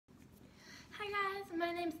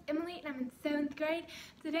name's Emily and I'm in 7th grade.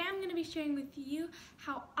 Today I'm going to be sharing with you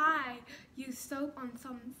how I use soap on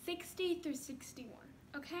Psalm 60 through 61,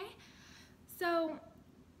 okay? So,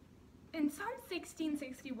 in Psalm 60 and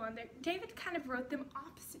 61, David kind of wrote them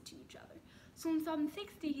opposite to each other. So in Psalm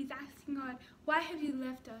 60, he's asking God, why have you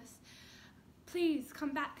left us? Please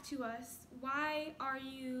come back to us. Why are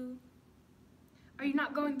you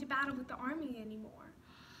not going to battle with the army anymore?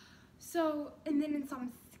 So, and then in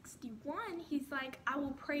Psalm 61, he's like, I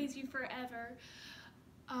will praise you forever.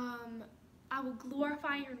 I will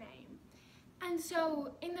glorify your name. And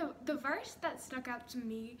so, in the verse that stuck out to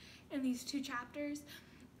me in these two chapters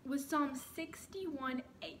was Psalm 61:8.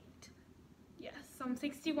 Yes, Psalm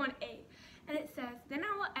 61:8. And it says, then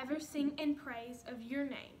I will ever sing in praise of your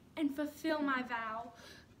name and fulfill my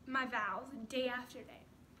vows day after day.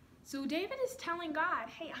 So David is telling God,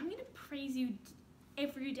 hey, I'm going to praise you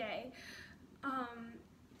every day,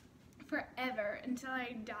 forever until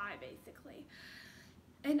I die, basically.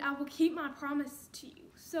 And I will keep my promise to you.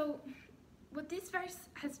 So what this verse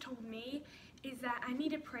has told me is that I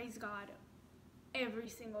need to praise God every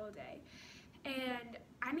single day. And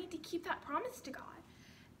I need to keep that promise to God.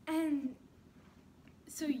 And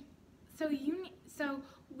so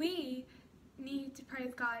we need to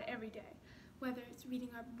praise God every day, whether it's reading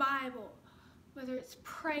our Bible, whether it's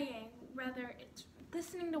praying, whether it's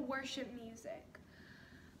listening to worship music,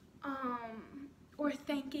 or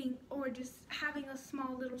thanking, or just having a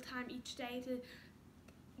small little time each day to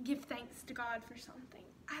give thanks to God for something.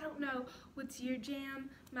 I don't know what's your jam.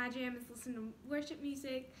 My jam is listen to worship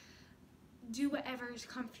music. Do whatever is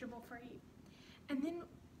comfortable for you. And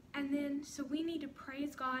then so we need to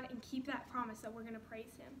praise God and keep that promise that we're going to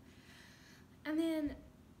praise Him. And then,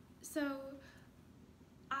 so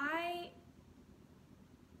I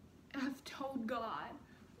have told God,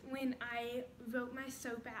 when I wrote my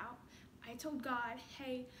soap out, I told God,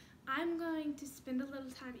 hey, I'm going to spend a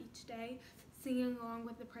little time each day singing along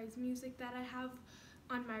with the praise music that I have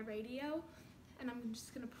on my radio, and I'm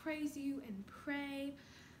just going to praise you and pray,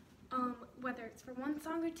 whether it's for one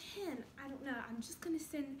song or 10, I don't know. I'm just going to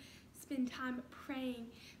spend time praying,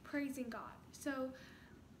 praising God. So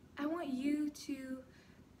I want you to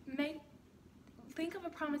think of a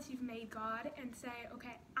promise you've made God and say,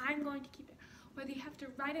 okay, I'm going to keep it. Whether you have to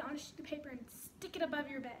write it on a sheet of paper and stick it above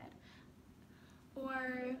your bed,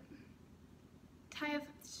 or tie a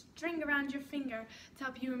string around your finger to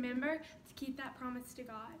help you remember to keep that promise to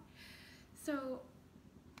God. So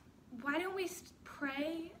why don't we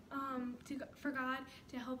pray for God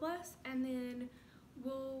to help us, and then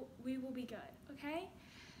we will be good, okay?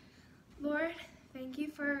 Lord, thank you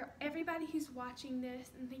for everybody who's watching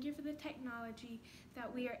this, and thank you for the technology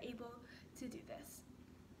that we are able to do this.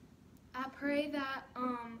 I pray that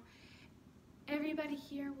everybody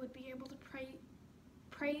here would be able to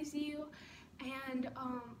praise you and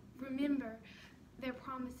remember their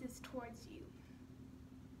promises towards you.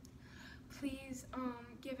 Please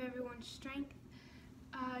give everyone strength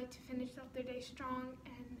to finish off their day strong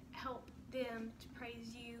and help them to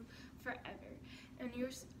praise you forever. In your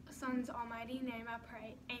Son's almighty name I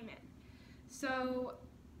pray, amen. So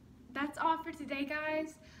that's all for today,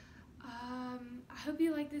 guys. I hope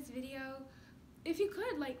you like this video. If you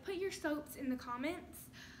could, put your soaps in the comments,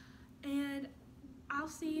 and I'll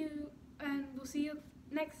see you, and we'll see you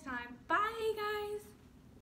next time. Bye, guys.